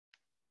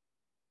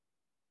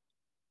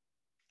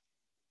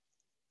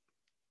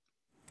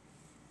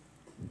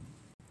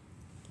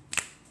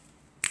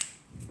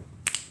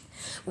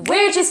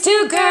We're just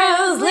two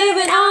girls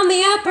living on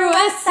the Upper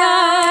West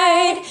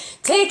Side,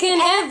 taking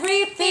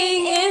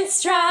everything in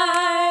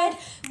stride.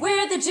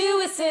 We're the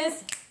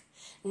Jewesses,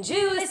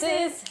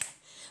 Jewesses,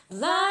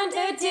 Blonde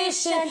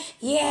Edition,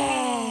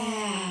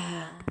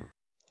 yeah.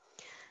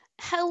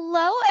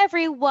 Hello,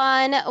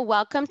 everyone.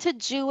 Welcome to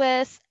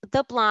Jewess,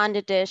 the Blonde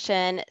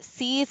Edition,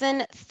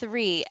 Season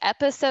 3,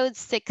 Episode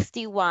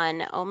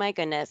 61. Oh my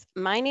goodness.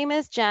 My name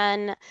is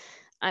Jen.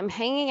 I'm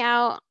hanging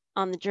out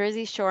on the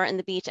Jersey Shore and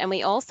the beach, and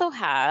we also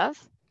have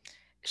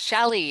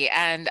Shelly,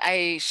 and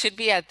I should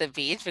be at the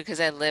beach because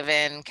I live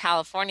in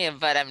California,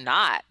 but I'm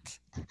not.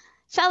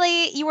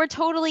 Shelly. You were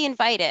totally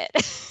invited.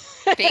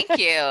 Thank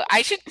you.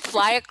 I should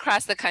fly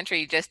across the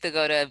country just to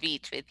go to a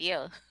beach with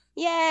you.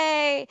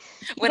 Yay.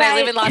 You When I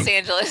live guys, in Los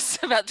Angeles,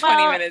 about 20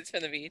 well, minutes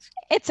from the beach.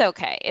 it's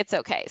okay. It's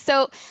okay.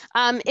 So,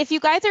 if you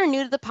guys are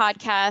new to the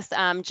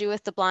podcast,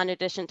 Jewess the Blonde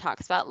Edition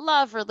talks about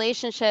love,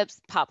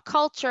 relationships, pop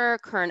culture,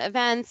 current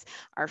events,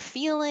 our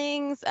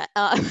feelings,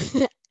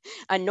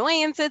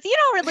 annoyances.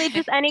 Really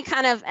just any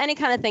kind of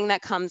thing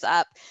that comes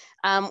up.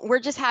 We're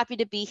just happy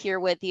to be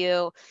here with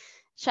you,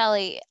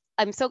 Shelly.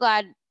 I'm so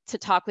glad to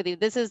talk with you.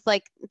 This is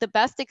like the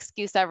best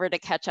excuse ever to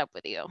catch up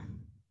with you.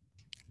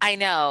 I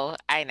know.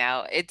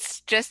 It's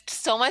just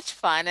so much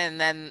fun.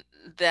 And then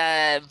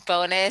the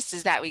bonus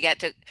is that we get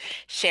to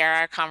share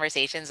our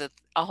conversations with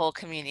a whole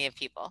community of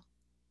people.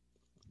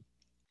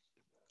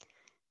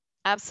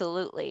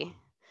 Absolutely.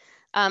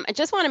 I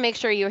just want to make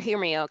sure you hear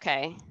me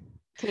okay.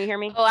 Can you hear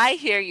me? Oh, I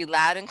hear you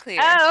loud and clear.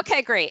 Oh,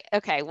 okay, great.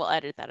 Okay, we'll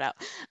edit that out.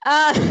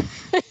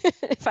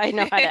 If I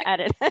know how to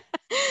edit.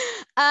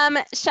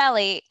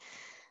 Shelly,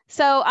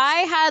 so I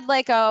had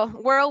like a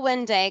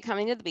whirlwind day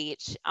coming to the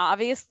beach.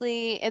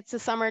 Obviously, it's the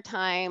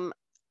summertime.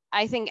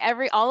 I think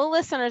all the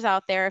listeners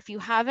out there, if you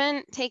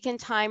haven't taken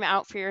time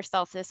out for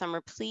yourself this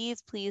summer,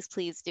 please, please,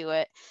 please do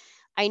it.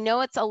 I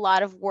know it's a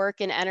lot of work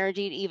and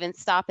energy to even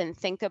stop and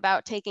think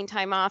about taking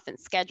time off and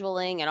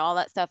scheduling and all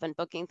that stuff and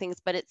booking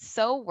things, but it's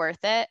so worth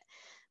it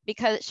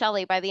because,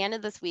 Shelly, by the end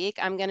of this week,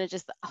 I'm going to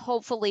just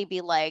hopefully be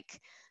like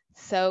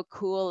so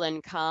cool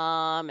and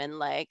calm and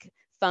like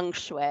feng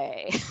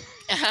shui.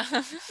 You're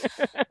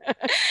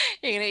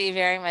going to be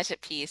very much at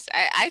peace.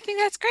 I think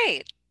that's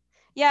great.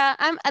 Yeah,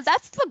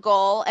 that's the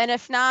goal. And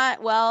if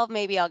not, well,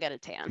 maybe I'll get a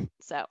tan.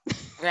 So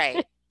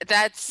Right.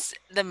 That's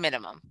the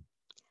minimum.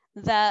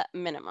 the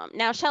minimum.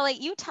 Now, Shelly,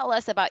 you tell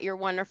us about your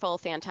wonderful,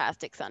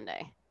 fantastic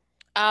Sunday.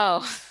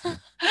 Oh,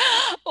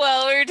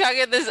 well, we were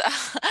talking this.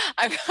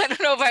 I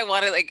don't know if I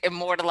want to like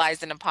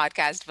immortalize in a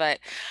podcast, but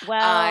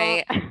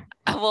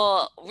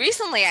Well,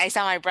 recently I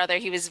saw my brother.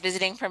 He was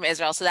visiting from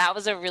Israel, so that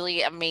was a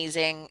really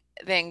amazing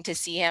thing to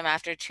see him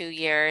after 2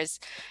 years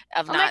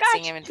of oh my not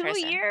seeing gosh, him in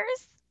 2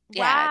 years?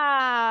 Yeah,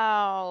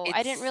 Wow.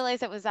 I didn't it's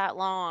realize it was that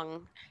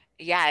long.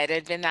 yeah, it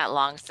had been that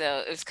long, so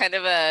it was kind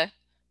of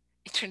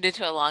it turned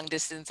into a long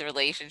distance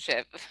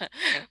relationship.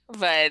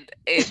 But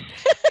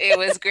it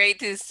was great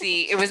to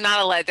see. It was not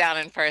a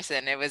letdown in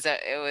person. It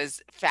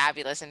was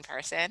fabulous in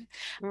person.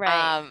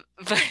 Right.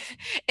 But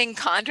in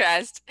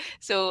contrast,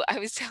 so I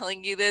was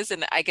telling you this,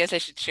 and I guess I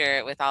should share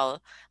it with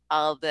all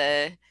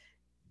the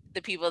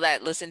people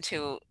that listen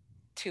to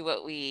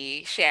what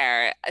we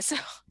share. So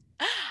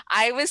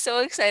I was so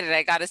excited.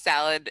 I got a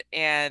salad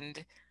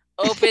and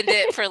opened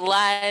it for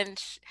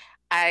lunch.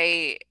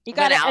 I You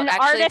got went out an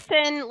actually.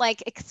 artisan,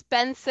 like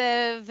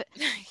expensive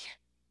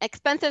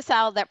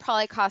salad that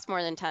probably costs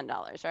more than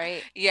 $10,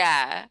 right?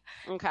 Yeah.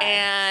 Okay.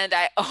 And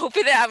I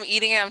open it, I'm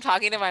eating it, I'm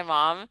talking to my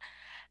mom,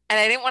 and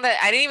I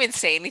didn't even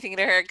say anything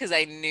to her because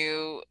I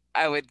knew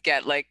I would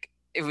get like,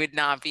 it would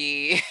not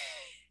be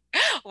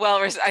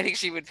I think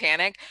she would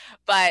panic.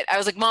 But I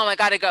was like, Mom, I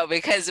gotta go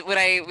because when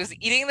I was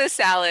eating the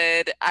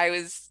salad, I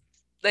was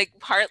like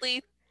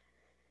partly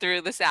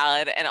through the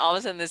salad, and all of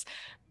a sudden this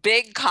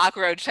big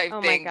cockroach type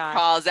Oh my thing gosh.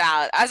 crawls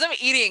out as I'm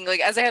eating, like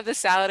as I have the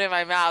salad in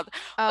my mouth.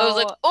 I was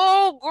like,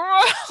 Oh,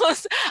 oh,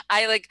 gross.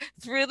 I like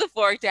threw the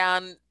fork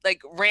down,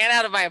 like ran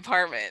out of my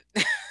apartment.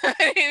 I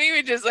didn't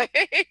even just like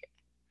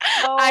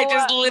I oh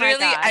just my literally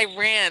gosh. I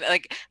ran,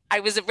 like I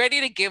was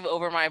ready to give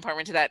over my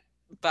apartment to that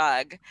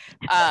bug.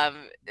 um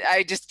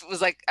I just was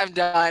like, I'm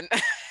done.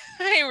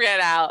 I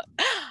ran out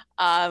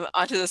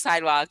onto the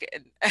sidewalk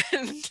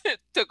and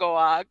took a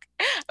walk.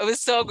 I was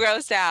so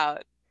grossed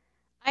out.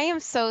 I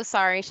am so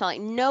sorry, Shelly.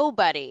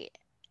 Nobody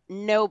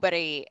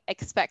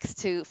expects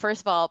to,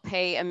 first of all,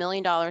 pay $1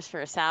 million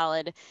for a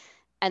salad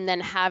and then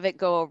have it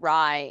go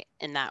awry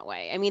in that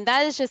way. I mean,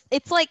 that is just,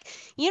 it's like,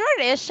 you know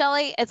what it is,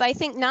 Shelly? Is I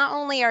think not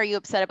only are you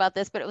upset about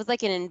this, but it was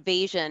like an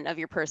invasion of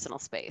your personal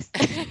space.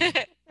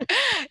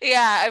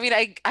 Yeah, I mean,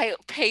 I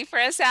pay for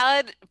a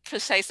salad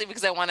precisely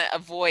because I want to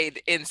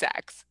avoid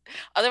insects.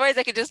 Otherwise,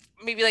 I could just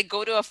maybe like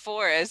go to a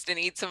forest and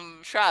eat some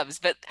shrubs.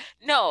 But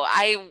no,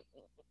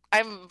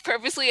 I'm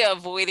purposely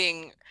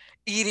avoiding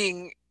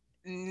eating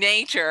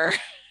nature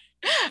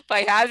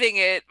by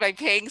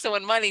paying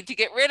someone money to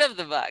get rid of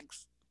the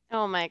bugs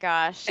Oh my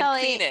gosh, and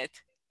clean Shelly, it.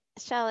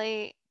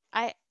 Shelly,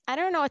 I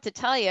don't know what to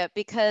tell you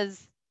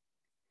because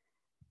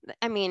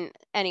I mean,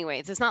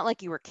 anyways, it's not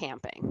like you were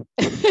camping.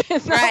 So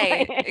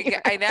Right.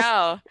 like I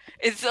know.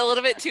 It's a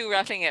little bit too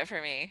roughing it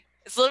for me.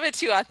 It's a little bit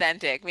too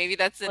authentic. Maybe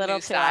that's the a little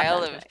new too style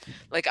of authentic.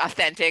 like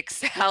authentic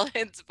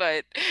salads,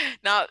 but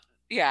not,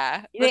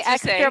 yeah. The Let's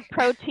just extra say,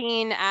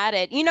 protein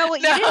added. You know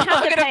what? no, You didn't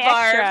have I'm to gonna pay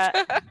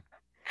extra. barf.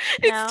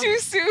 It's No, too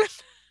soon.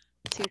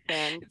 too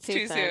soon. It's Too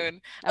too soon.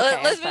 soon. Okay,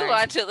 I'm Let's move sorry.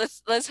 on to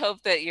let's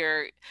hope that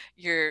your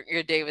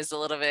day was a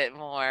little bit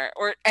more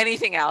or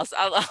anything else.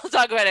 I'll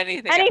talk about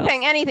anything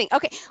Anything, else. anything.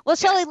 Okay. Well,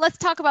 Yeah. Shelley, let's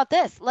talk about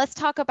this. Let's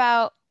talk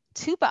about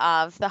Tu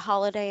B'Av, the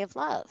holiday of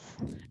love.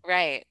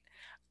 Right.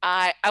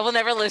 I will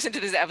never listen to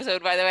this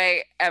episode, by the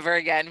way, ever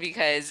again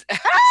because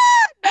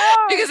No.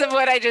 because of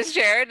what I just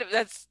shared.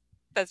 That's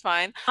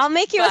fine. I'll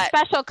make you a But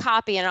special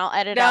copy and I'll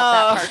edit out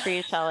that no, part for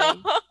you,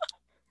 Shelley.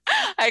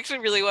 I actually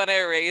really want to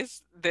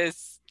erase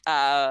this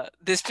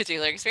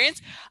particular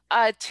experience.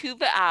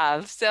 Tuba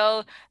Av.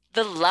 So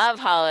the love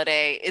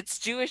holiday. It's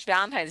Jewish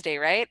Valentine's Day,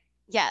 right?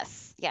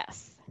 Yes,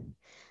 yes.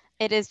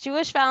 It is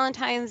Jewish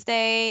Valentine's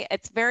Day.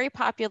 It's very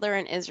popular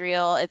in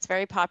Israel. It's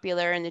very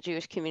popular in the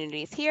Jewish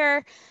communities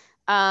here.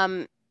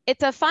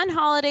 It's a fun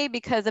holiday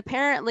because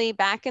apparently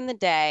back in the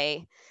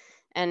day,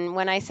 and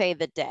when I say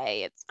the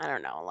day, it's, I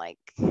don't know, like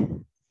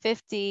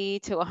 50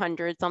 to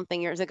 100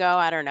 something years ago.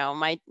 I don't know.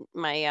 My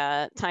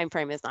time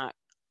frame is not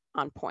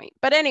on point.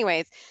 But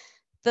anyways,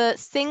 the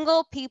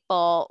single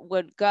people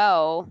would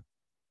go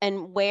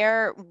and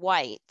wear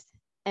white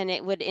and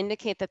it would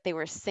indicate that they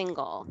were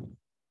single.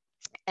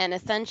 And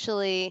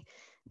essentially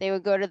they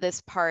would go to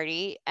this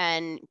party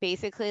and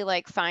basically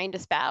like find a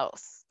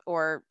spouse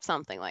or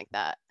something like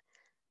that.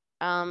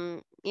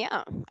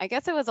 Yeah, I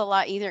guess it was a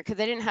lot easier because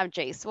they didn't have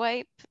J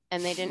Swipe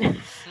and they didn't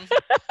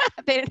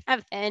they didn't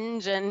have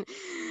Hinge and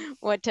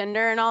what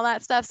Tinder and all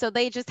that stuff. So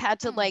they just had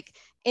to Hmm. like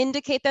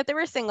indicate that they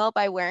were single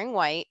by wearing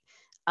white.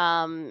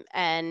 And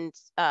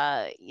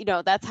you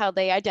know, that's how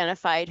they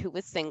identified who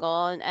was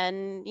single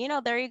and you know,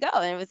 there you go.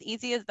 And it was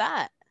easy as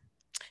that.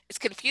 It's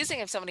confusing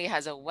if somebody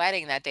has a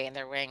wedding that day and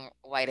they're wearing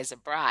white as a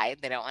bride.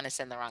 They don't want to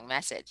send the wrong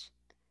message.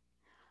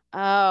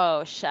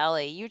 Oh,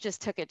 Shelley, you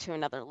just took it to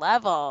another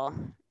level.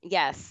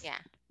 Yes, Yeah.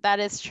 that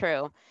is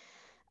true.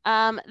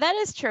 That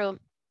is true.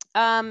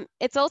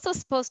 It's also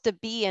supposed to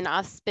be an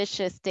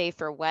auspicious day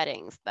for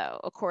weddings, though,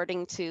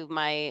 according to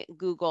my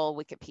Google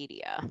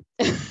Wikipedia.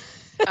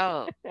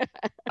 Oh,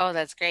 oh,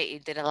 that's great. You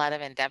did a lot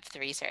of in-depth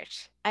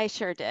research. I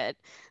sure did.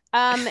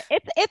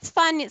 It's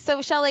fun.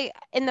 So, Shelley,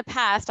 in the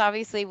past,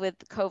 obviously with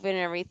COVID and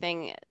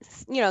everything,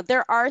 you know,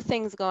 there are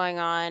things going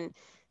on.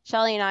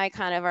 Shelley and I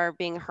kind of are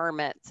being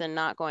hermits and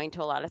not going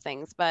to a lot of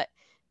things. But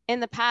in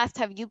the past,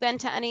 have you been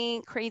to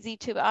any crazy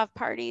off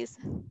parties?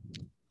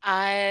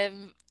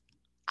 I'm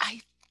I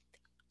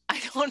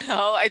I don't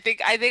know. I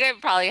think I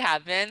probably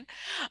have been.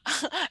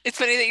 It's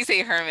funny that you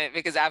say hermit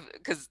because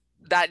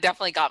that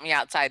definitely got me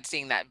outside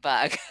seeing that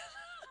bug.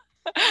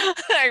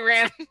 I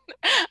ran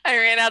I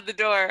ran out the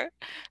door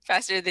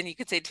faster than you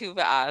could say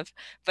tuba of.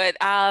 But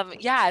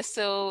yeah,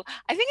 so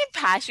I think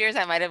in past years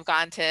I might have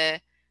gone to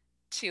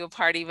a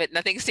party, but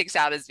nothing sticks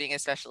out as being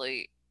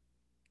especially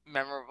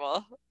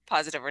memorable,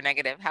 positive or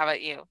negative. How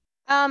about you?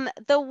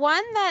 The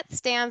one that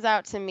stands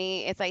out to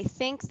me is I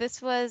think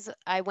this was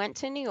I went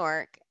to New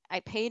York. I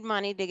paid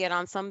money to get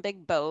on some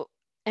big boat,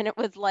 and it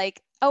was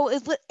like, oh,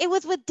 it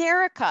was with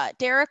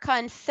Derica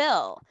and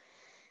Phil.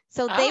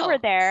 So they were Oh,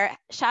 there.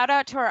 Shout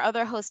out to our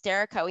other host,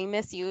 Derica. We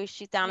miss you.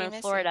 She's down we in miss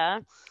you.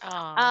 Florida. Oh,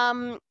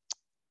 Um,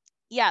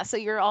 yeah, so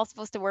you're all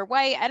supposed to wear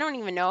white. I don't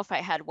even know if I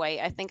had white.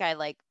 I think I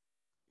like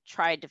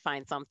tried to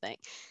find something.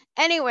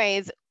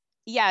 Anyways,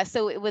 yeah,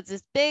 so it was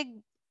this big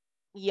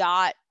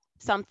yacht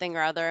something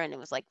or other and it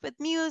was like with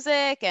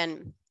music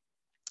and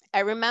I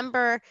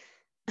remember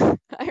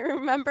I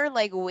remember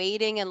like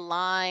waiting in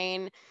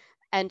line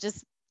and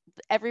just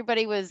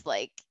everybody was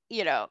like,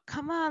 you know,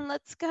 come on,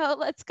 let's go,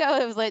 let's go.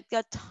 It was like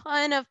a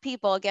ton of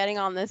people getting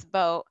on this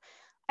boat.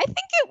 I think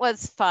it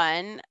was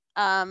fun.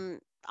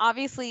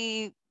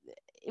 Obviously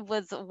it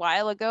was a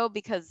while ago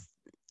because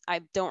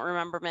I don't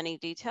remember many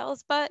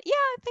details, but yeah,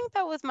 I think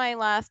that was my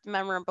last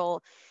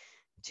memorable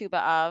tuba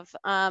of.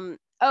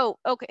 Oh,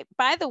 okay.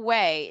 By the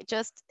way,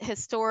 just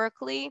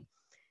historically,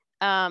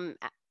 um,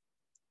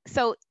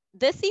 so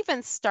this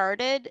even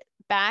started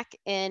back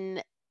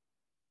in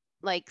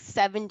like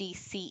 70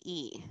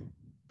 CE,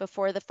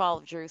 before the fall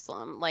of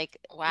Jerusalem, like,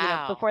 you know,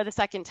 wow. before the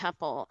Second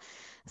Temple.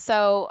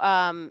 So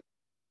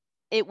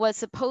it was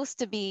supposed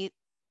to be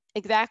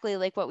exactly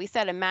like what we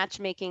said, a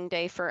matchmaking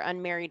day for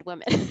unmarried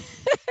women.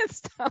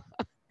 so,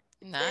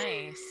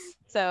 Nice.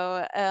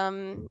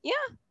 yeah.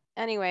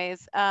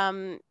 Anyways,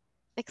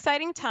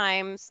 exciting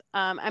times.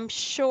 I'm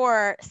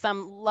sure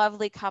some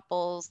lovely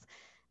couples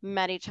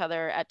met each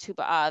other at Tu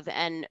B'Av,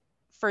 and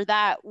for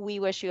that, we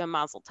wish you a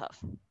mazel tov.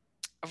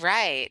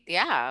 Right.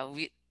 Yeah.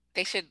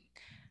 They should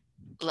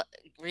l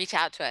reach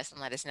out to us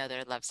and let us know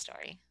their love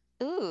story.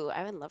 Ooh,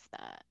 I would love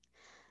that.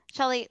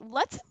 Shelley,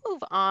 let's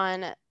move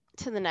on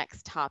to the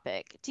next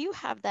topic. Do you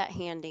have that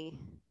handy?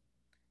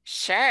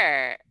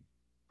 Sure.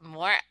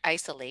 More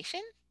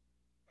isolation?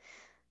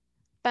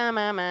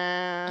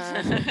 Ba-ma-ma.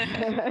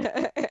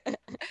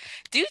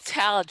 Do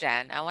tell,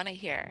 Jen. I want to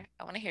hear.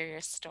 I want to hear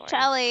your story.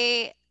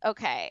 Shelly,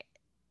 okay.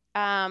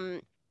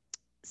 Um,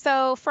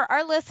 so for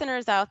our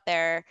listeners out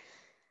there,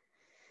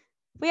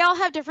 we all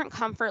have different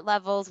comfort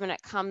levels when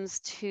it comes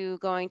to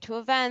going to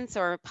events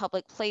or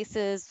public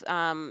places,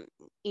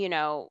 you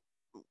know,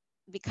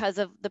 because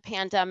of the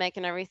pandemic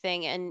and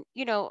everything. And,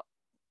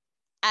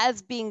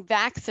 as being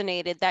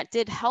vaccinated, that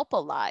did help a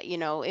lot.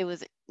 It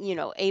was,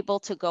 able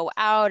to go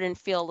out and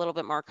feel a little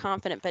bit more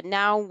confident. But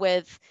now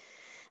with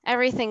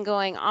everything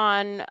going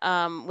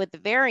on with the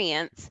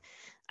variants,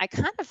 I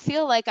kind of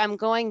feel like I'm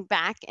going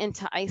back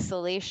into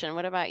isolation.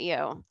 What about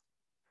you?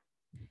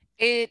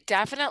 It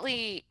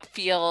definitely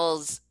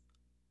feels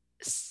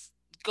s-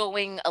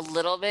 going a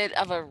little bit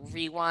of a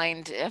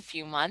rewind a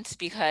few months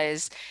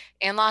because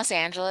in Los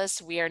Angeles,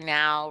 we are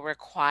now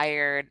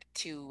required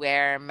to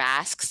wear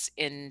masks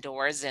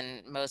indoors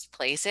in most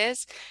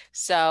places.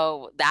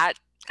 So that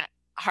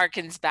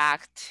harkens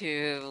back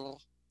to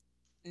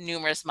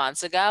numerous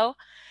months ago.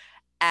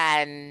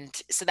 And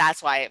so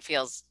that's why it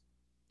feels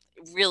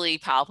really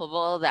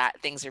palpable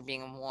that things are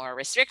being more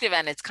restrictive.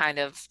 And it's kind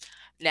of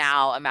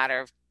now a matter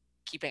of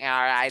keeping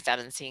our eyes out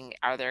and seeing,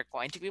 are there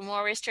going to be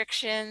more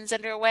restrictions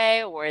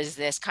underway, or is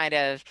this kind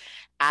of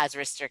as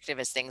restrictive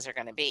as things are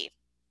going to be?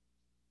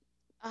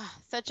 Ah,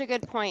 such a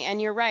good point.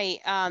 And you're right.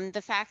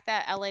 The fact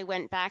that LA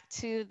went back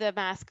to the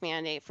mask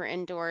mandate for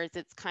indoors,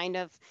 it's kind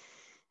of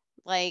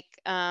like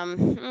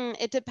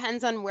it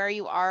depends on where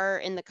you are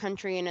in the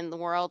country and in the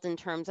world in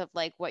terms of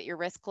like what your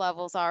risk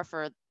levels are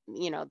for,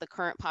 the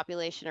current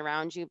population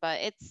around you. But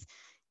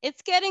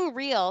it's getting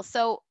real.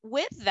 So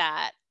with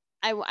that,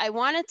 I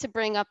wanted to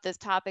bring up this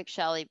topic,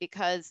 Shelley,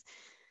 because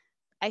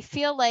I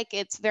feel like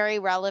it's very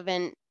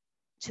relevant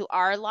to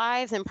our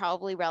lives and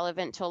probably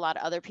relevant to a lot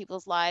of other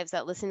people's lives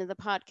that listen to the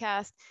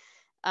podcast.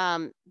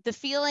 The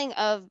feeling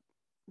of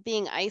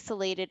being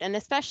isolated, and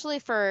especially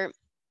for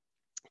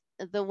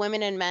the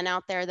women and men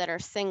out there that are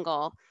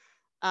single,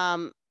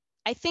 um,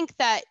 I think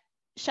that,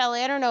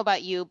 Shelly, I don't know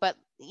about you, but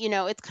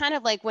it's kind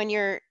of like when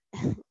you're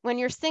when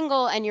you're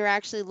single and you're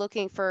actually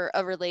looking for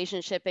a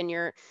relationship and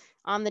you're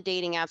on the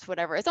dating apps,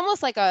 whatever, it's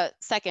almost like a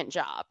second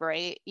job,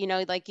 right?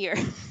 Like you're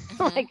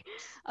Hmm. like,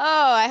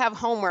 oh, I have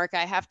homework,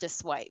 I have to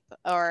swipe,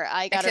 or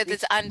I gotta Except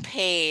it's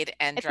unpaid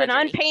and it's an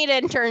drudgery. unpaid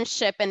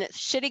internship and it's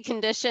shitty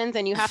conditions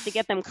and you have to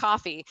get them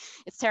coffee.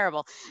 It's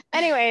terrible.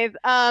 Anyways,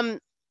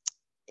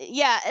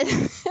 yeah.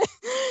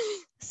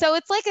 So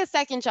it's like a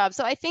second job.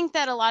 So I think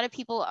that a lot of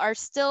people are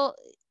still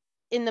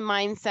in the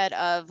mindset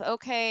of,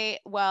 okay,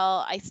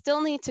 well, I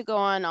still need to go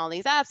on all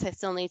these apps. I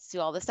still need to do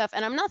all this stuff.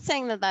 And I'm not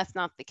saying that that's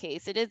not the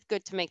case. It is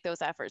good to make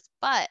those efforts.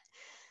 But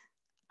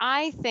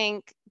I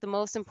think the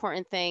most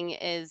important thing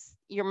is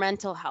your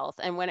mental health.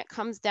 And when it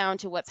comes down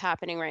to what's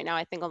happening right now,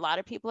 I think a lot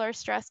of people are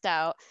stressed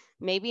out,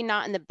 maybe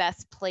not in the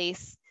best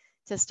place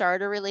to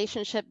start a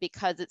relationship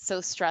because it's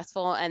so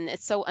stressful and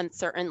it's so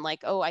uncertain.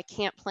 Like, oh, I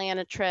can't plan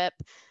a trip.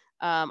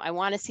 I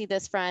want to see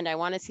this friend. I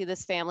want to see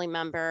this family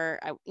member.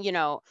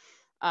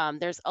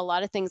 There's a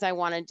lot of things I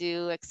want to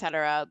do,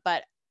 etc.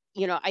 But,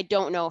 I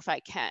don't know if I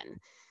can.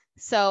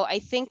 So I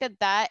think that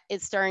that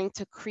is starting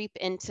to creep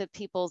into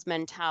people's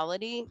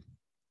mentality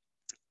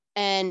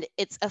and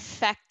it's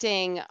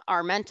affecting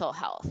our mental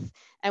health.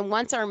 And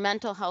once our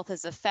mental health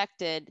is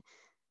affected,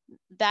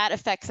 that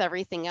affects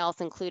everything else,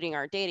 including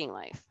our dating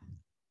life.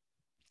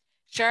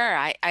 Sure,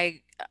 I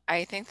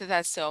think that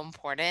that's so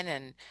important.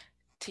 And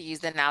to use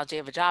the analogy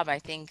of a job, I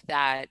think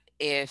that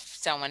if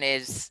someone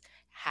is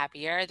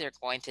happier, they're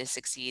going to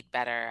succeed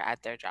better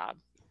at their job.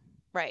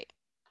 Right,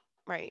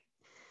 right.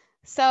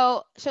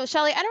 So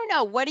Shelly, I don't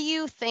know. What do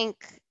you think,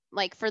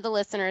 like for the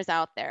listeners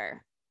out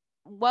there,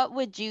 what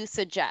would you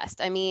suggest?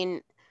 I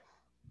mean,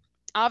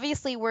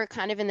 obviously, we're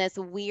kind of in this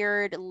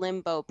weird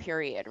limbo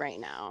period right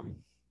now.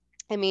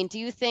 I mean, do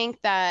you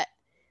think that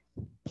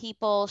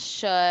people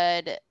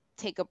should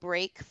take a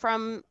break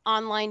from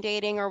online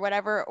dating or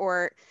whatever,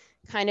 or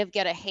kind of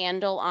get a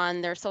handle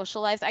on their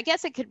social lives? I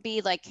guess it could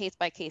be like case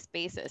by case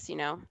basis.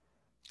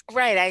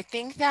 Right. I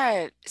think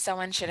that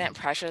someone shouldn't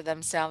pressure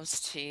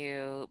themselves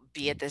to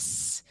be at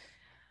this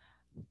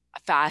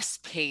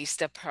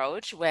fast-paced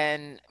approach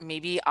when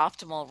maybe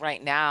optimal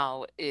right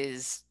now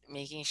is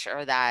making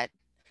sure that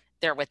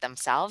they're with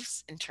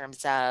themselves in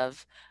terms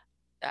of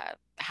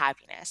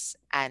happiness.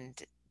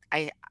 And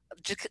I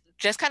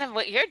just kind of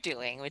what you're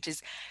doing, which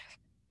is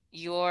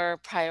you're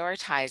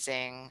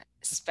prioritizing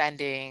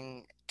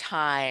spending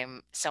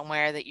time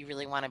somewhere that you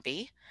really want to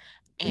be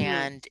Hmm.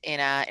 and in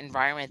an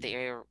environment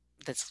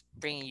that's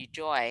bringing you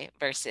joy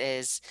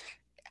versus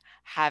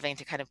having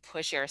to kind of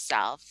push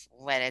yourself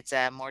when it's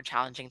a more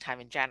challenging time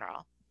in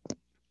general.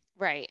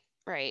 Right,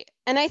 right.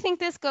 And I think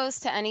this goes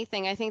to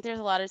anything. I think there's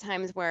a lot of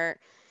times where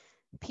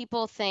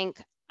people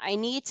think, I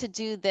need to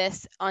do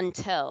this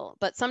until,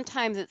 but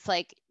sometimes it's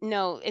like,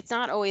 no, it's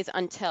not always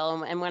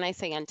until. And when I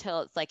say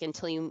until, it's like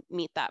until you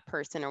meet that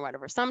person or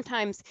whatever.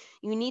 Sometimes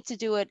you need to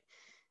do it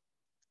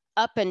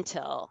up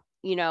until,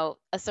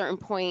 a certain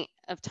point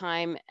of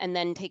time and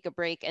then take a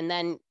break and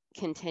then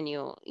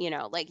continue,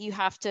 like you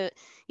have to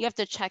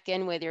check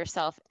in with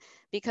yourself,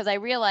 because I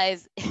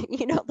realize,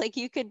 like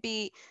you could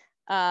be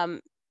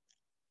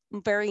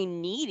very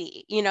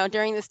needy,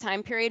 during this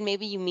time period.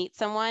 Maybe you meet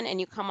someone and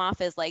you come off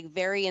as like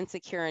very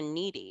insecure and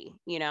needy.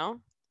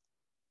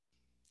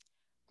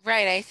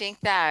 Right. I think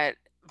that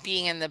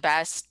being in the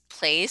best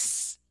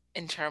place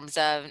in terms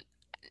of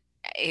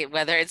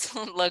whether it's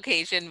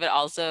location, but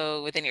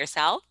also within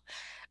yourself,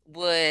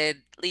 would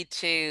lead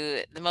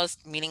to the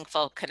most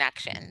meaningful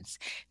connections.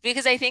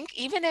 Because I think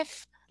even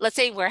if, let's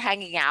say we're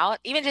hanging out,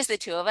 even just the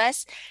two of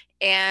us,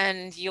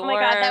 and Oh my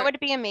God, that you're, would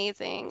be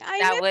amazing. I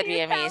that miss would you, be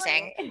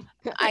amazing.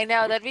 Shelly. I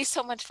know that'd be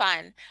so much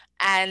fun.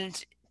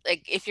 And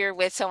like if you're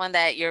with someone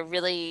that you're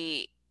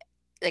really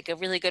like a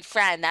really good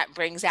friend, that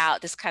brings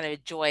out this kind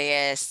of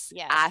joyous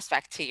Yes,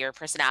 aspect to your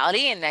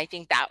personality. And I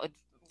think that would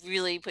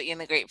really put you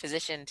in a great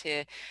position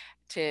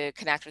to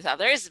connect with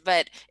others.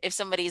 But if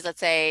somebody's, let's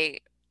say,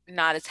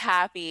 not as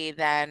happy,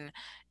 then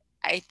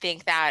I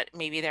think that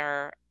maybe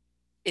they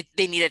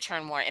need to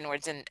turn more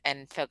inwards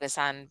and focus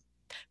on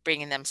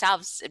bringing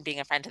themselves and being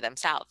a friend to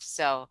themselves.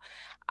 So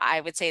I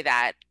would say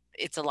that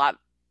it's a lot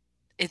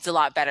it's a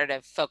lot better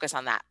to focus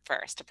on that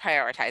first, to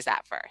prioritize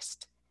that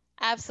first.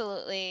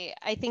 absolutely.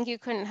 I think you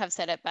couldn't have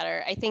said it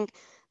better. I think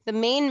the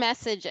main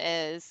message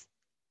is,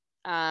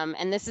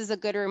 and this is a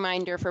good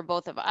reminder for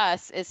both of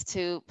us, is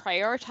to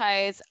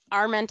prioritize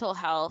our mental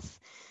health,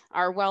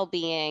 our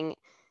well-being,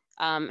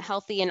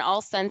 healthy in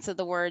all sense of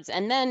the words,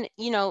 and then,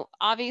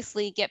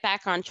 obviously get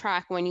back on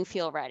track when you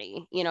feel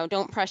ready.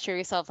 Don't pressure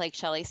yourself, like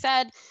Shelly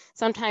said.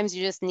 Sometimes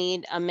you just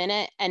need a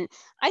minute. And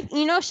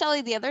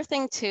Shelly, the other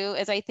thing too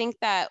is I think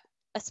that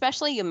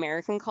especially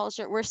American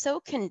culture, we're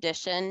so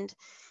conditioned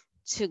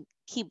to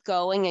keep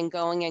going and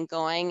going and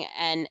going,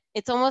 and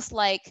it's almost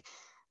like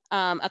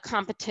a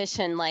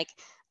competition, like,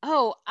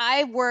 oh,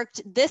 I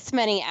worked this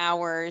many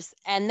hours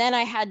and then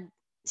I had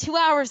 2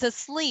 hours of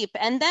sleep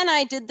and then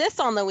I did this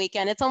on the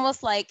weekend. It's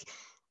almost like,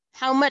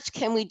 how much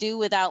can we do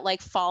without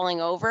like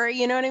falling over?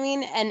 You know what I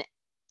mean? And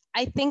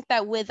I think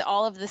that with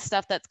all of this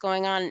stuff that's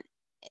going on,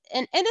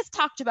 and it's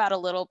talked about a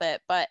little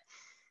bit, but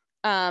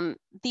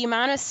the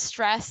amount of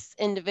stress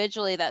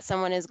individually that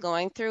someone is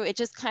going through, it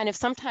just kind of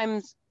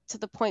sometimes to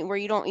the point where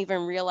you don't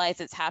even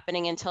realize it's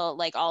happening until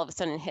like all of a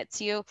sudden it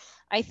hits you.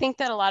 I think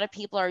that a lot of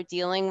people are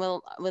dealing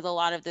with a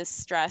lot of this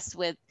stress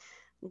with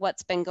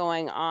what's been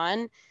going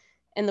on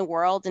in the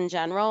world in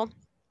general.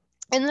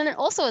 And then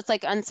also it's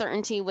like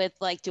uncertainty with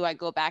like, do I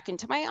go back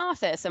into my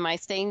office? Am I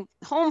staying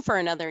home for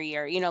another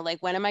year?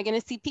 Like, when am I going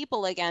to see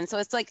people again? So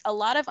it's like a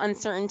lot of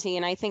uncertainty.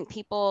 And I think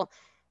people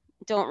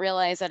don't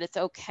realize that it's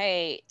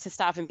okay to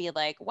stop and be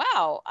like,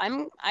 wow,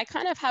 I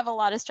kind of have a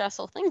lot of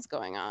stressful things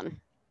going on.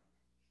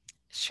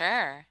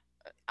 Sure.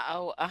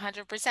 Oh,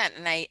 100%.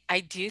 And I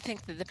do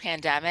think that the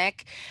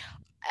pandemic,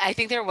 I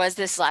think there was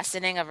this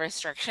lessening of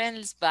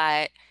restrictions,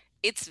 but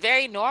it's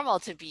very normal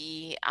to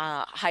be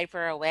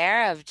hyper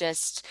aware of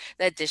just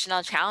the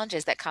additional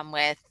challenges that come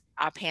with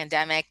a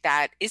pandemic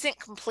that isn't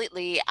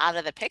completely out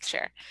of the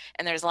picture.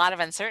 And there's a lot of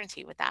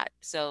uncertainty with that.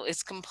 So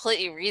it's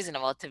completely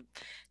reasonable to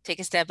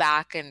take a step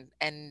back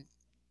and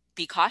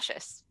be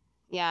cautious.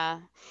 Yeah.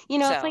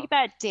 It's like So,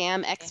 that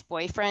damn yeah.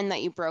 ex-boyfriend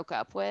that you broke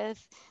up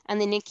with,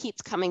 and then it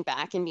keeps coming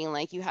back and being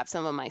like, you have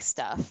some of my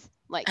stuff.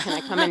 Like, can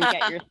I come in and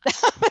get your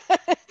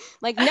stuff?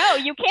 Like, no,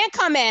 you can't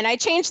come in. I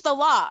changed the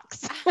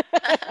locks.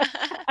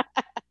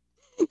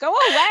 Go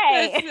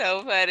That's away.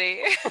 so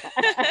funny.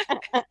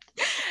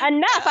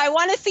 Enough. I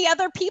want to see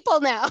other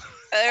people now.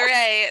 All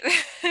right.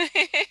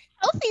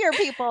 Healthier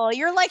people.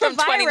 You're like a From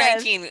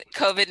virus. 2019,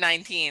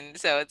 COVID-19.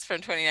 So it's from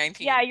Yeah,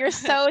 2019. you're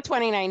so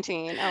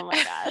 2019. Oh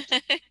my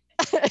gosh.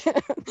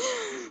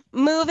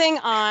 Moving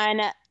on,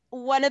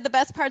 one of the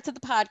best parts of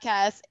the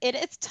podcast, it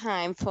is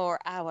time for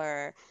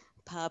our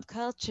pop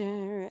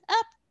culture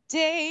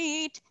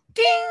update.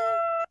 Ding.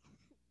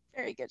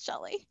 Very good,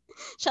 Shelly.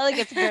 Shelly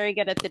gets very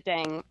good at the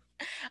ding.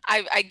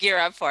 I gear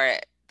up for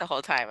it the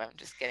whole time. I'm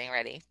just getting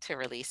ready to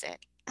release it.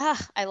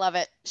 Ah, I love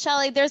it.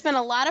 Shelly, there's been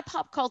a lot of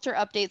pop culture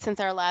updates since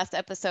our last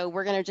episode.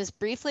 We're going to just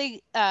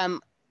briefly kind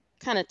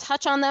of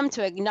touch on them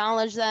to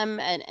acknowledge them.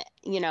 And,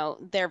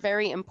 they're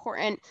very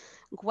important.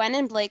 Gwen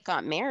and Blake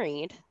got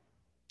married.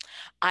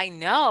 I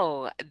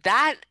know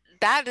that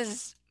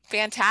is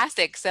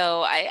fantastic.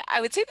 So I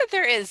would say that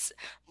there is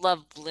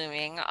love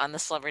blooming on the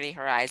celebrity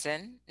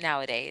horizon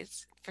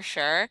nowadays, for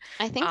sure.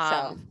 I think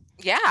so.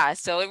 Yeah,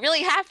 so it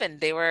really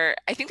happened.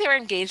 I think they were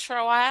engaged for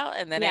a while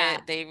and then Yeah.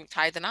 they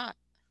tied the knot.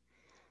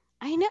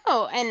 I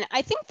know. And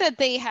I think that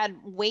they had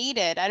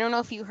waited. I don't know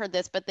if you heard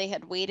this, but they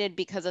had waited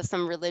because of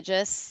some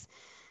religious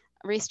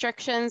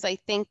restrictions. I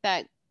think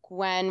that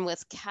Gwen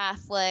was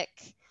Catholic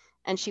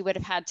and she would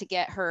have had to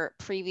get her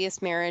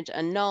previous marriage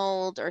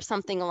annulled or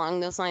something along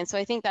those lines. So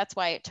I think that's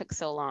why it took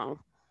so long.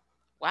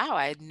 Wow,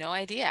 I had no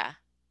idea.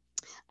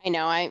 I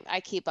know,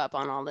 I keep up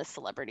on all this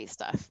celebrity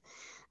stuff.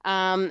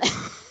 Um,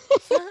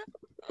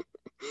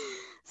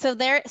 so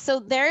there's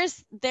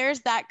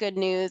that good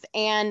news.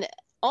 And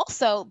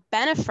also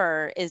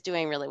Bennifer is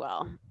doing really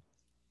well.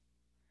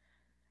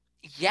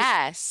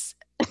 Yes,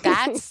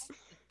 that's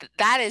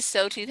that is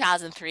so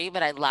 2003,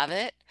 but I love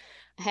it.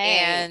 Hey,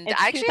 And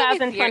it's I actually have a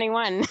theory,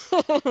 2021.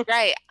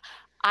 right?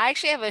 I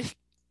actually have a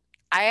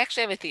I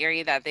actually have a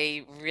theory that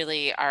they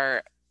really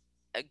are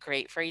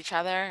great for each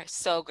other,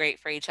 so great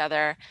for each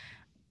other.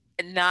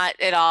 Not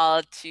at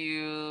all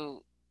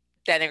to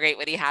denigrate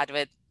what he had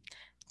with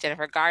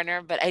Jennifer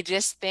Garner, but I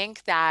just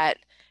think that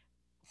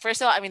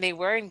first of all, I mean, they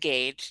were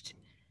engaged.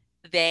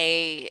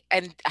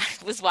 And I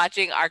was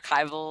watching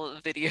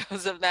archival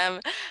videos of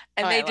them,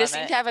 Oh, and I they just love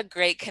seem it. to have a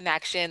great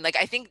connection. Like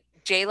I think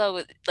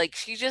J-Lo, like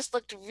she just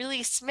looked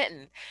really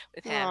smitten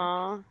with him,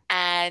 Aw.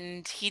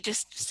 and he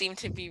just seemed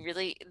to be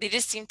really. They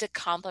just seemed to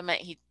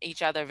complement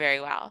each other very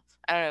well.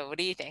 I don't know. What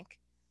do you think?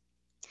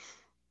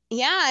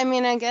 Yeah, I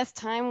mean, I guess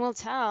time will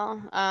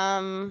tell.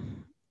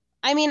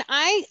 I mean,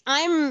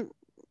 I'm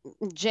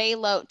J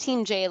Lo,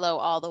 Team J Lo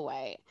all the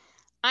way.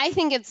 I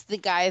think it's the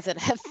guys that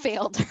have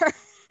failed her.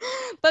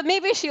 But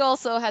maybe she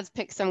also has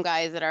picked some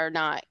guys that are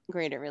not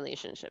great at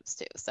relationships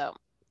too. So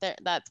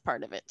that's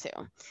part of it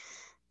too.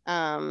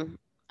 Um,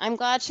 I'm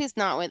glad she's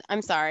not with,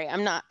 I'm sorry,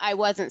 I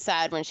wasn't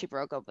sad when she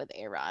broke up with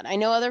A-Rod. I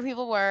know other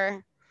people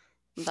were,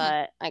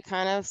 but I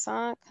kind of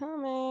saw it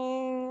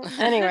coming.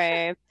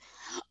 Anyway,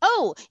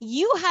 oh,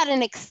 you had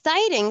an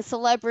exciting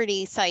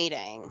celebrity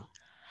sighting.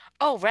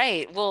 Oh,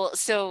 right. Well,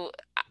 so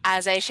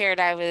as I shared,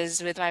 I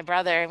was with my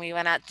brother and we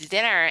went out to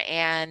dinner,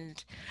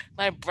 and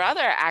my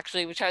brother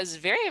actually, which I was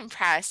very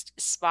impressed,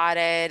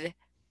 spotted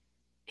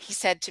he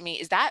said to me,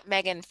 "Is that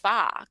Megan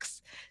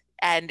Fox?"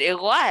 And it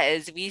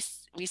was.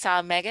 We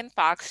saw Megan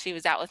Fox. She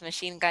was out with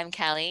Machine Gun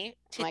Kelly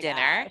Oh to my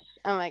dinner. gosh.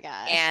 Oh my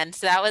gosh. And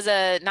so that was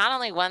a not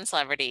only one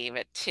celebrity,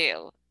 but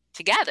two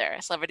together,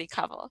 a celebrity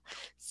couple.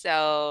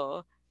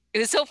 So it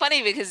was so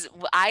funny because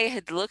I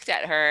had looked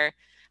at her.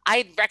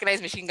 I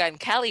recognized Machine Gun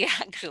Kelly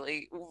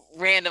actually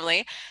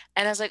randomly.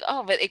 And I was like,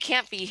 oh, but it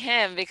can't be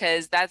him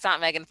because that's not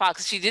Megan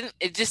Fox. She didn't,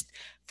 it just,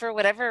 for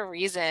whatever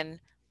reason,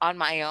 on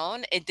my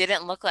own, it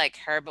didn't look like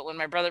her. But when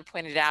my brother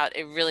pointed out,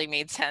 it really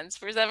made sense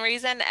for some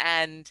reason.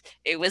 And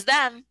it was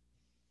them.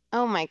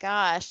 Oh my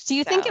gosh. Do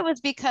you think it So was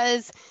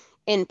because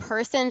in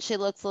person she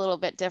looks a little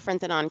bit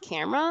different than on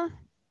camera?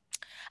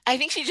 I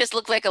think she just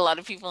looked like a lot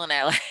of people in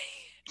LA.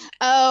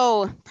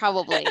 Oh,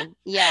 probably.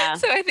 Yeah.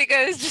 So I think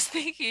I was just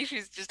thinking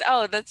she's just,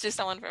 oh, that's just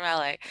someone from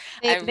LA.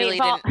 They I they've really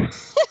all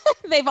didn't.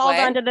 they've all What?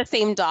 gone to the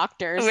same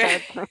doctor, so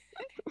it's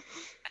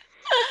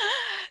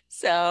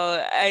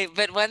So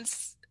but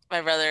once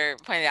my brother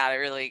pointed out, it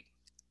really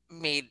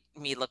made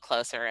me look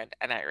closer,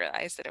 and I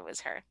realized that it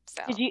was her.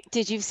 So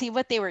did you see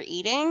what they were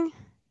eating?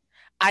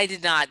 I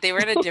did not. They were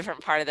in a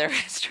different part of the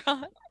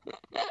restaurant.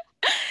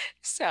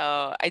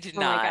 So I did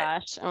Oh my not.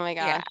 gosh. Oh my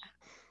Yeah. gosh.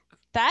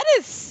 That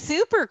is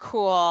super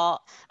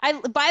cool.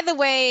 By the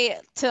way,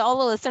 to all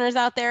the listeners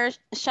out there,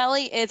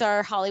 Shelly is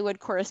our Hollywood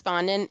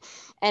correspondent,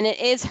 and it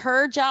is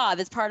her job,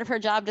 it's part of her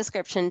job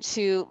description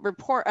to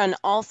report on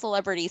all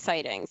celebrity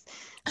sightings.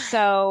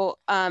 So,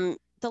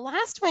 the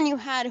last one you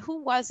had,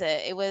 who was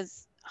it? It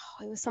was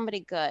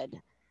somebody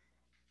good.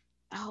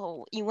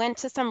 Oh, you went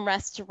to some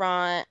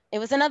restaurant. It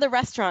was another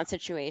restaurant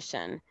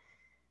situation.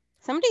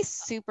 Somebody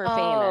super Oh,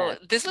 famous.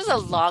 this was a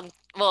long,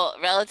 well,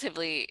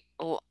 relatively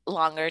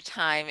longer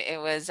time. It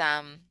was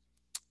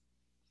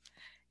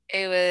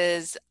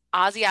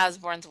Ozzy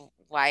Osbourne's Oh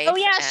wife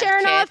yeah, and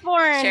Sharon kid,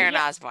 Osbourne. Sharon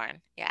Yeah.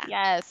 Osbourne. Yeah.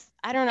 Yes,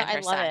 I don't know. And I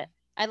her love it.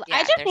 son. I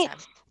Yeah, just their need. son.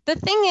 The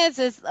thing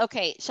is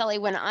okay, Shelley.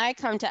 When I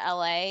come to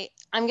LA,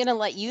 I'm gonna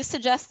let you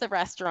suggest the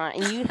restaurant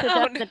and you Oh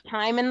suggest no. the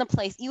time and the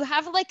place. You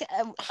have like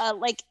a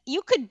like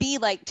you could be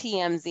like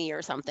TMZ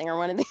or something or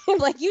one of the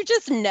like you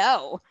just I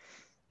know.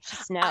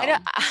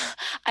 don't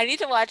I need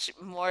to watch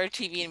more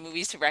TV and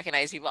movies to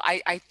recognize people.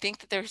 I think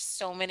that there's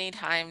so many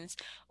times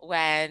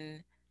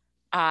when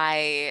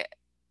I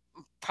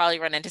probably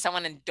run into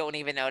someone and don't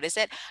even notice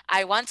it.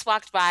 I once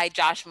walked by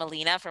Josh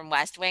Malina from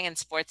West Wing and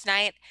Sports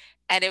Night,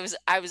 and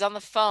I was on the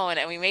phone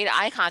and we made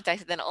eye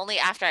contact, and then only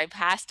after I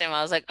passed him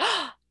I was like,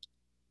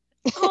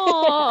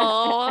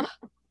 oh.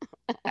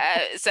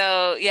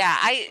 So yeah,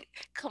 I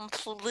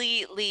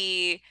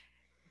completely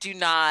do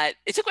not.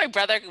 It took my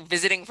brother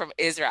visiting from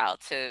Israel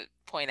to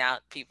point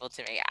out people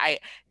to me.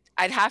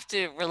 I'd have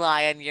to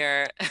rely on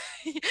your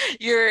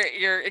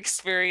your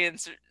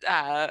experience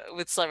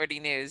with celebrity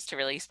news to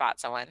really spot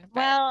someone.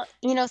 But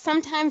Well,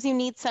 sometimes you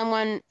need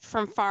someone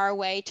from far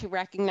away to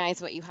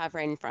recognize what you have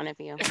right in front of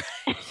you.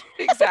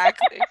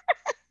 exactly,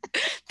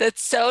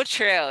 that's so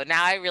true.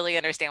 Now I really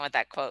understand what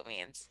that quote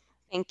means.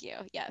 Thank you.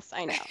 Yes,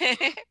 I know.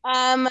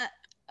 Um,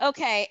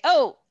 okay.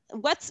 Oh,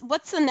 what's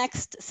the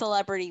next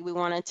celebrity we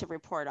wanted to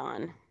report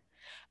on?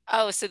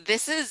 Oh, so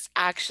this is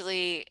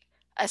actually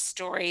a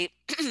story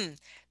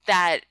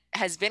that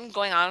has been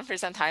going on for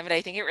some time, but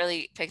I think it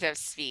really picked up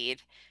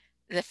speed.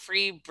 The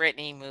Free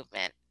Britney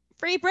movement.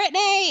 Free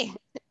Britney!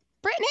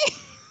 Britney!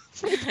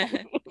 Free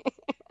Britney.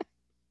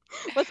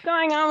 What's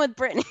going on with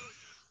Britney?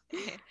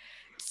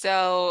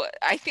 So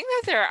I think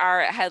that there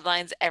are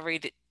headlines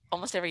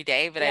almost every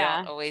day, but I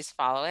don't Yeah. always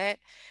follow it.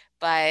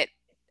 But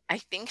I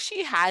think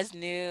she has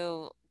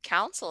new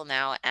counsel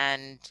now,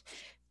 and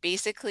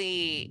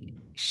basically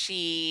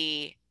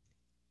she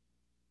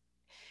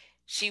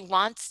she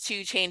wants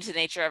to change the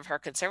nature of her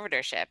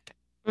conservatorship,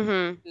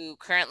 Mm-hmm. who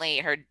currently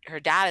her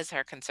dad is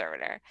her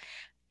conservator.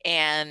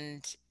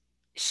 And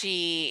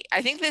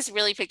I think this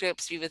really picked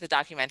up speed with a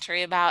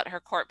documentary about her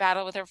court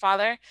battle with her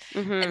father.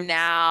 Mm-hmm. And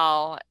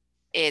now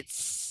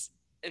it's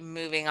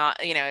moving on,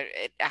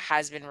 it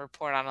has been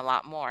reported on a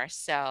lot more.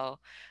 So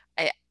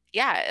I,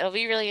 yeah, it'll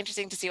be really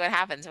interesting to see what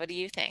happens. What do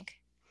you think?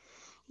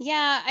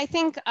 Yeah, I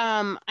think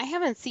I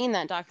haven't seen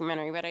that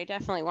documentary, but I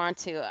definitely want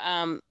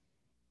to.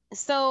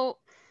 So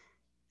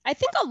I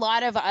think a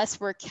lot of us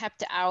were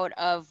kept out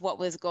of what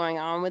was going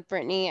on with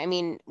Britney. I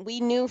mean,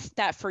 we knew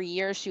that for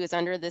years she was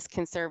under this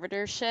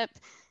conservatorship.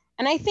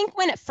 And I think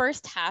when it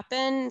first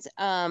happened,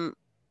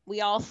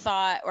 we all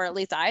thought, or at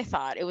least I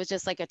thought, it was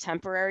just like a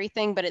temporary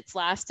thing, but it's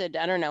lasted,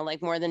 I don't know,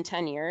 like more than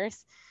 10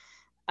 years.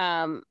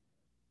 Um,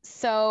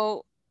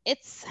 so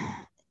it's,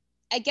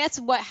 I guess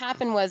what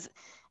happened was,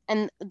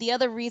 and the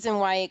other reason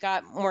why it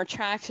got more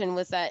traction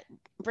was that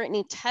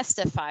Britney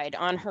testified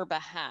on her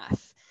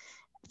behalf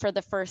for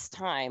the first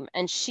time.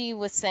 And she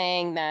was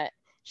saying that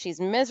she's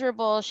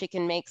miserable. She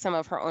can make some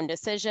of her own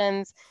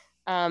decisions.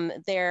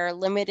 They're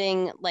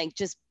limiting like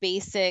just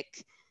basic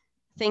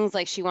things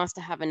like she wants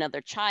to have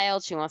another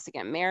child, she wants to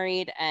get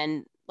married,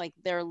 and like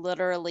they're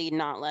literally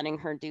not letting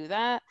her do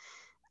that.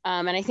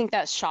 And I think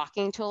that's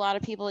shocking to a lot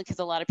of people because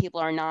a lot of people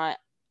are not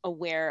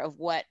aware of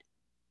what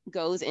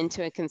goes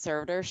into a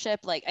conservatorship.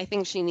 Like I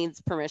think she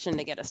needs permission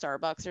to get a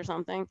Starbucks or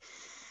something.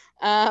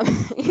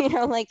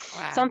 Like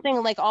Wow.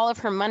 something like all of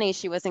her money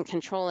she wasn't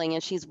controlling,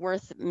 and she's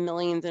worth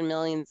millions and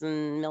millions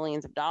and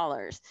millions of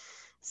dollars.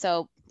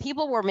 So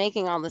people were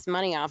making all this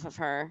money off of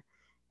her.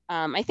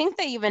 I think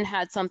they even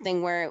had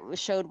something where it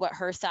showed what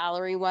her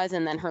salary was,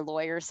 and then her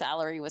lawyer's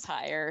salary was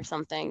higher or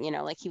something.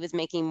 Like he was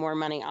making more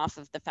money off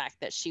of the fact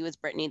that she was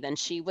Britney than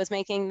she was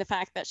making the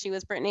fact that she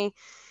was Britney.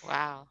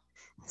 Wow.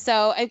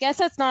 So I guess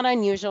that's not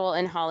unusual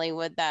in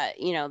Hollywood that,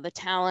 the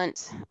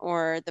talent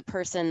or the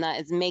person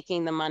that is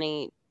making the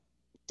money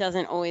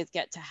doesn't always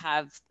get to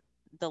have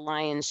the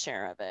lion's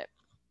share of it.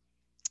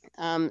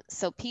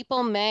 So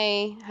people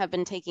may have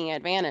been taking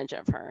advantage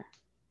of her,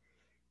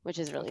 which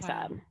is really Wow.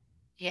 sad.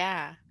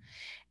 Yeah.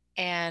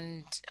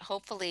 And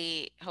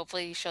hopefully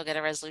she'll get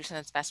a resolution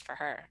that's best for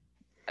her.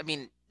 I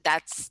mean,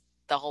 that's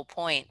the whole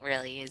point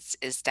really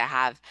is to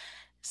have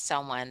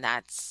someone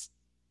that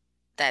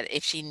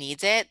if she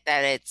needs it,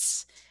 that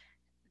it's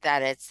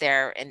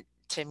there and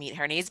to meet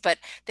her needs. But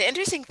the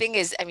interesting thing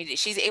is, I mean,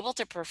 she's able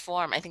to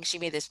perform. I think she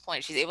made this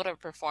point. She's able to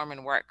perform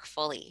and work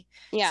fully.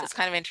 So Yeah. it's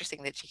kind of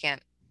interesting that she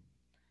can't,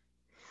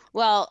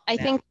 Well, you I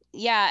know. think,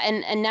 yeah,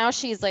 and now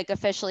she's like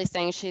officially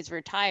saying she's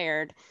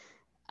retired.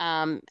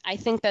 I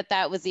think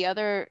that was the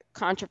other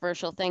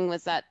controversial thing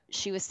was that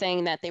she was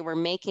saying that they were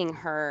making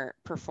her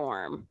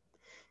perform.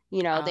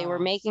 They were Oh,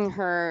 making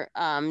her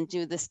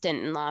do the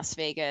stint in Las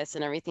Vegas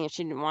and everything, and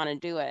she didn't want to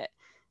do it.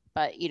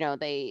 But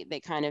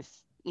they kind of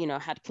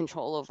had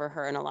control over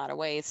her in a lot of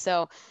ways.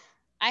 So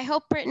I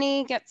hope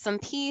Britney gets some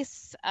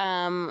peace.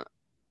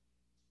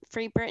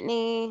 Free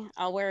Britney.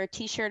 I'll wear a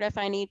T-shirt if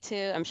I need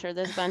to. I'm sure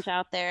there's a bunch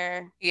out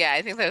there. yeah,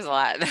 I think there's a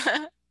lot.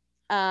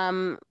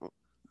 Um,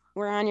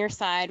 we're on your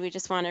side. We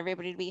just want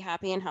everybody to be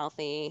happy and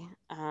healthy.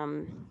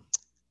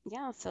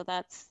 Yeah, so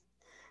that's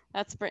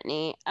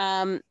Britney.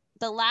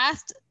 The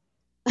last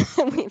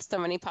we have so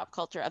many pop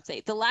culture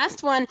updates. The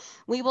last one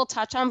we will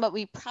touch on, but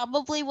we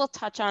probably will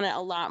touch on it a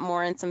lot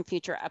more in some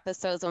future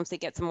episodes once we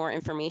get some more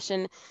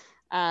information.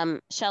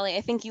 Shelly,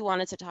 I think you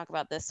wanted to talk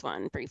about this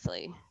one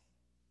briefly.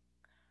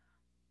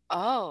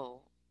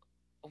 Oh,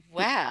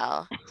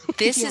 well,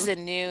 this is You, a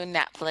new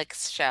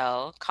Netflix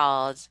show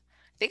called,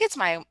 I think it's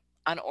My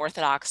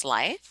Unorthodox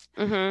Life.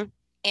 mm-hmm.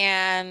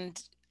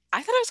 And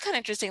I thought it was kind of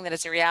interesting that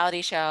it's a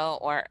reality show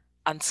or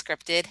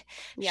unscripted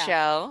Yeah.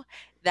 show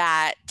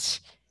that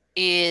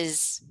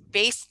is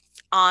based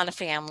on a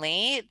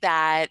family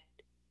that,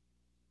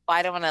 well,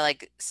 I don't want to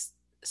like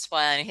spoil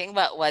anything,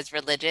 but was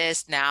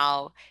religious,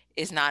 now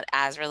is not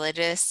as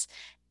religious.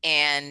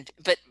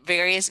 But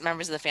various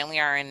members of the family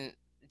are in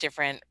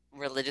different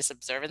religious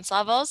observance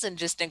levels and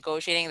just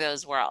negotiating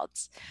those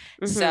worlds.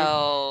 Mm-hmm.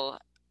 So,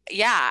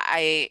 yeah,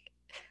 I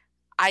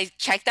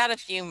checked out a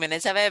few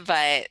minutes of it,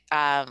 but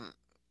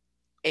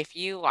if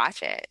you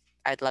watch it,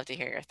 I'd love to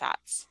hear your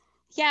thoughts.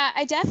 Yeah,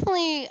 I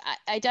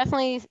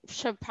definitely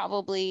should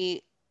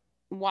probably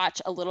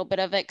watch a little bit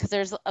of it because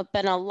there's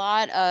been a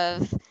lot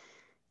of,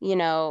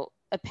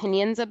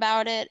 opinions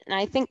about it. And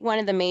I think one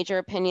of the major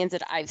opinions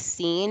that I've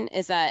seen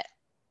is that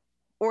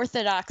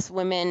Orthodox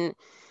women,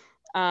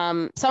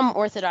 some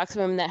Orthodox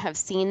women that have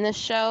seen this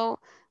show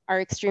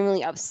are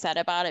extremely upset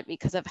about it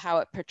because of how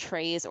it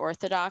portrays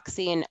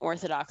Orthodoxy and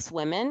Orthodox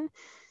women.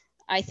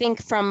 I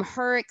think from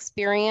her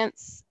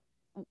experience,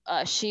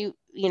 she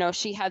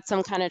had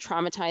some kind of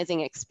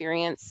traumatizing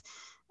experience,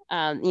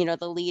 the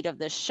lead of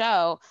this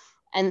show,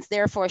 and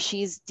therefore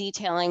she's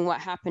detailing what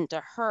happened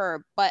to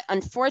her. But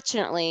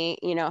unfortunately,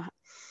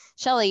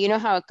 Shelley, you know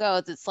how it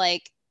goes. It's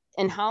like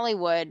in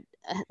Hollywood,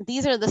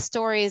 these are the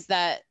stories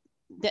that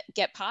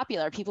get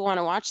popular. People want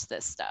to watch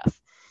this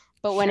stuff.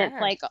 But when it's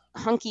Sure. like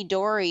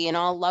hunky-dory and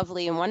all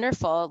lovely and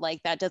wonderful,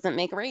 like that doesn't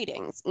make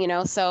ratings, you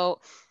know?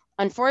 So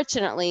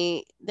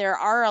unfortunately, there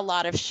are a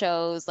lot of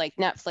shows like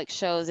Netflix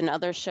shows and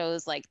other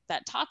shows like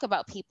that talk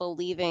about people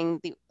leaving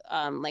the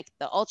like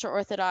the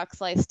ultra-Orthodox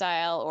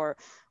lifestyle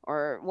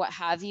or what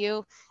have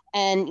you.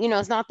 And you know,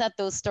 it's not that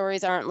those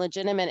stories aren't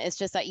legitimate, it's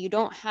just that you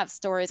don't have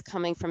stories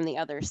coming from the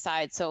other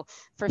side. So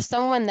for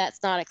someone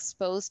that's not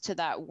exposed to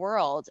that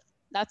world,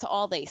 that's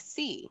all they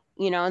see,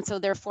 you know, and so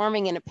they're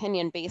forming an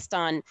opinion based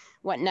on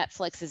what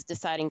Netflix is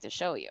deciding to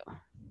show you.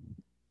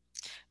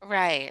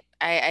 Right.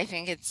 I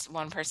think it's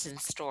one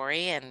person's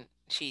story, and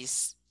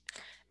she's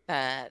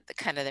the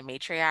kind of the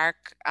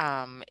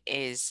matriarch,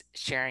 is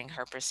sharing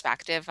her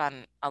perspective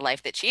on a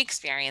life that she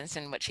experienced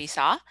and what she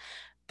saw,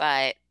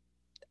 but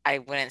I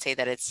wouldn't say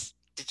that it's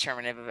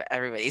determinative of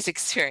everybody's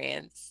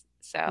experience.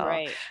 So,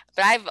 Right.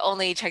 but I've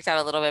only checked out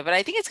a little bit, but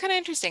I think it's kind of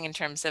interesting in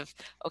terms of,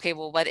 okay,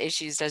 well, what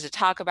issues does it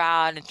talk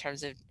about in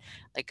terms of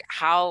like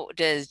how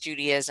does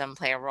Judaism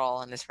play a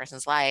role in this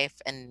person's life,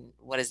 and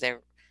what is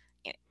their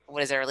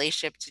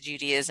relationship to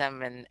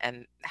Judaism,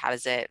 and how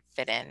does it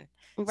fit in?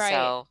 Right.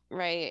 So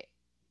Right.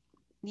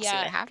 we'll see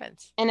Yeah. what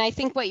happens. And I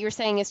think what you're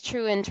saying is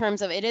true in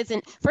terms of it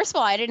isn't, first of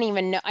all, I didn't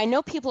even know, I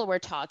know people were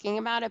talking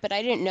about it, but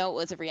I didn't know it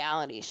was a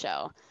reality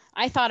show.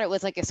 I thought it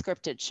was like a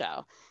scripted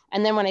show.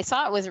 And then when I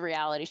saw it was a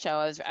reality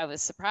show, I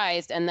was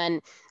surprised. And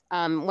then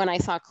when I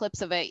saw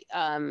clips of it,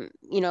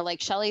 you know, like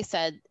Shelley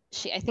said,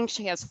 I think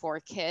she has 4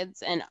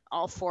 kids and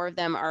all 4 of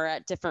them are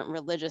at different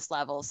religious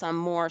levels, some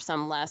more,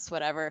 some less,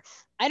 whatever.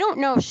 I don't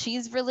know if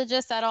she's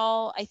religious at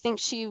all. I think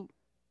she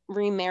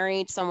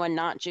remarried someone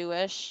not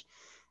Jewish.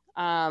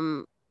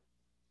 Um,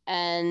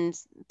 and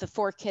the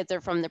 4 kids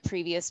are from the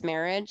previous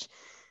marriage.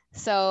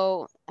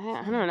 So I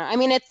don't know. I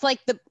mean, it's like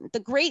the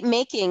great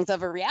makings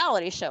of a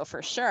reality show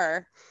for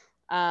sure.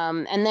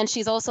 And then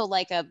she's also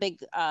like a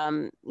big,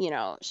 you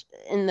know,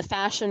 in the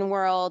fashion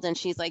world, and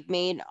she's like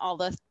made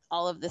all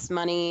of this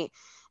money,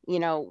 you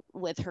know,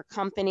 with her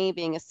company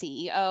being a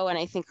CEO. And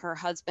I think her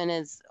husband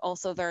is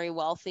also very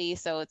wealthy.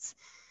 So it's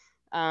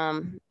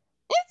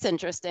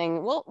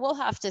interesting. We'll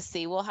have to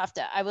see. We'll have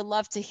to. I would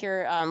love to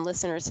hear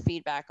listeners'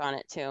 feedback on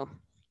it too.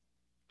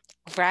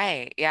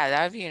 Right. Yeah,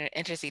 that would be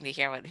interesting to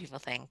hear what people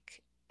think.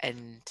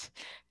 And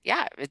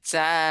yeah, it's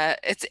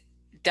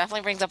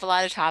definitely brings up a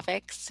lot of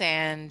topics,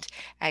 and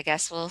I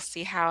guess we'll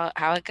see how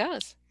it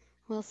goes.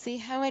 We'll see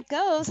how it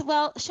goes.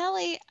 Well,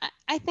 Shelley,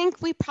 I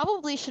think we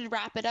probably should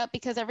wrap it up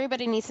because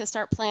everybody needs to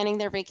start planning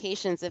their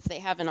vacations if they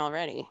haven't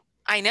already.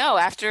 I know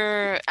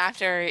after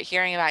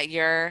hearing about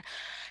your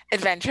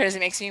adventures, it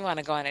makes me want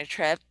to go on a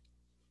trip.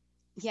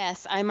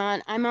 Yes, I'm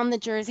on the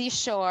Jersey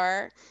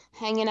Shore,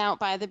 hanging out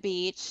by the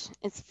beach.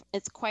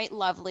 It's quite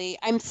lovely.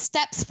 I'm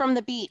steps from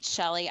the beach,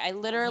 Shelley. I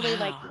literally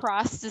like Wow.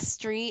 cross the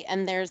street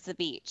and there's the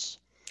beach.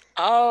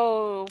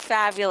 Oh,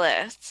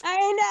 fabulous.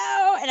 I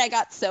know, and I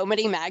got so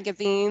many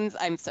magazines.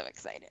 I'm so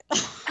excited.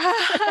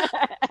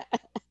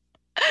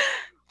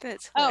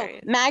 That's Oh,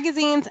 hilarious.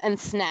 magazines and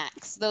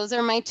snacks. Those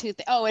are my 2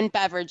 oh, and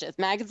beverages.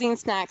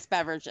 Magazines, snacks,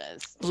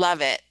 beverages.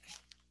 Love it.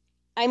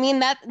 I mean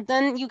that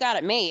then you got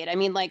it made. I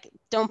mean, like,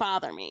 don't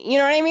bother me. You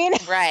know what I mean?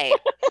 Right.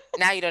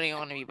 Now you don't even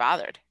want to be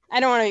bothered. I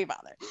don't want to be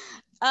bothered.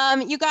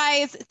 You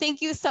guys,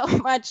 thank you so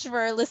much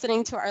for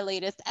listening to our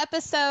latest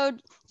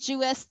episode,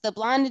 Jewess the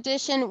Blonde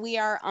Edition. We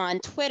are on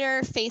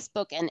Twitter,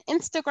 Facebook, and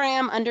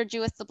Instagram under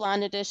Jewess the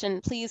Blonde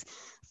Edition. Please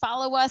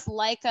follow us,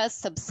 like us,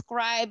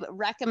 subscribe,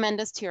 recommend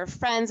us to your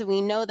friends.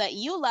 We know that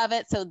you love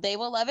it, so they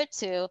will love it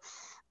too.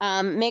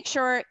 Make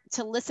sure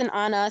to listen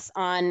on us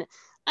on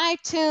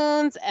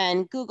iTunes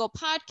and Google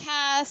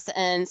Podcasts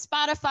and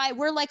Spotify.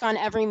 We're like on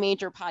every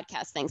major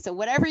podcast thing. So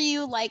whatever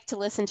you like to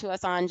listen to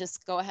us on,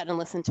 just go ahead and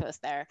listen to us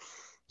there.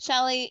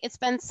 Shelley, it's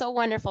been so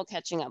wonderful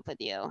catching up with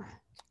you.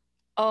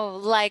 Oh,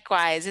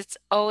 likewise. It's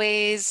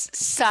always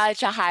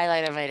such a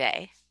highlight of my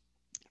day.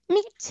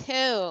 Me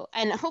too.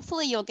 And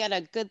hopefully you'll get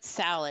a good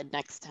salad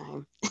next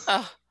time.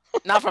 Oh,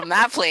 not from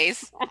that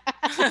place.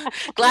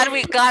 glad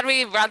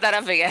we brought that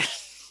up again.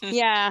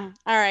 Yeah.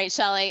 All right,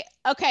 Shelley.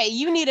 Okay,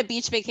 you need a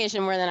beach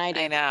vacation more than I do.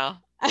 I know.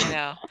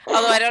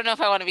 Although I don't know if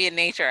I want to be in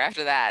nature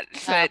after that.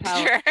 But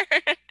sure.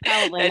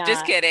 Probably not.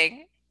 Just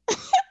kidding. All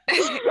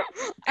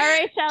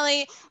right,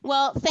 Shelley.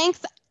 Well,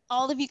 thanks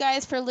all of you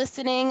guys for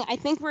listening. I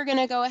think we're going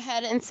to go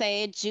ahead and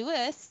say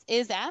Jewess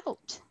is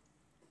out.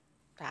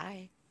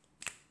 Bye.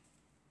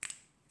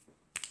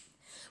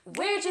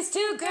 We're just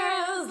 2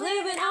 girls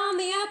living on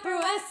the Upper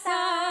West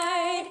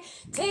Side,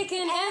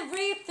 taking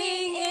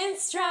everything in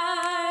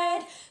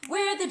stride.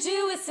 We're the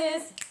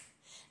Jewesses,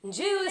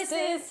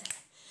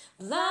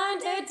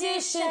 Blonde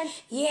Edition,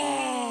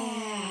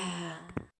 yeah.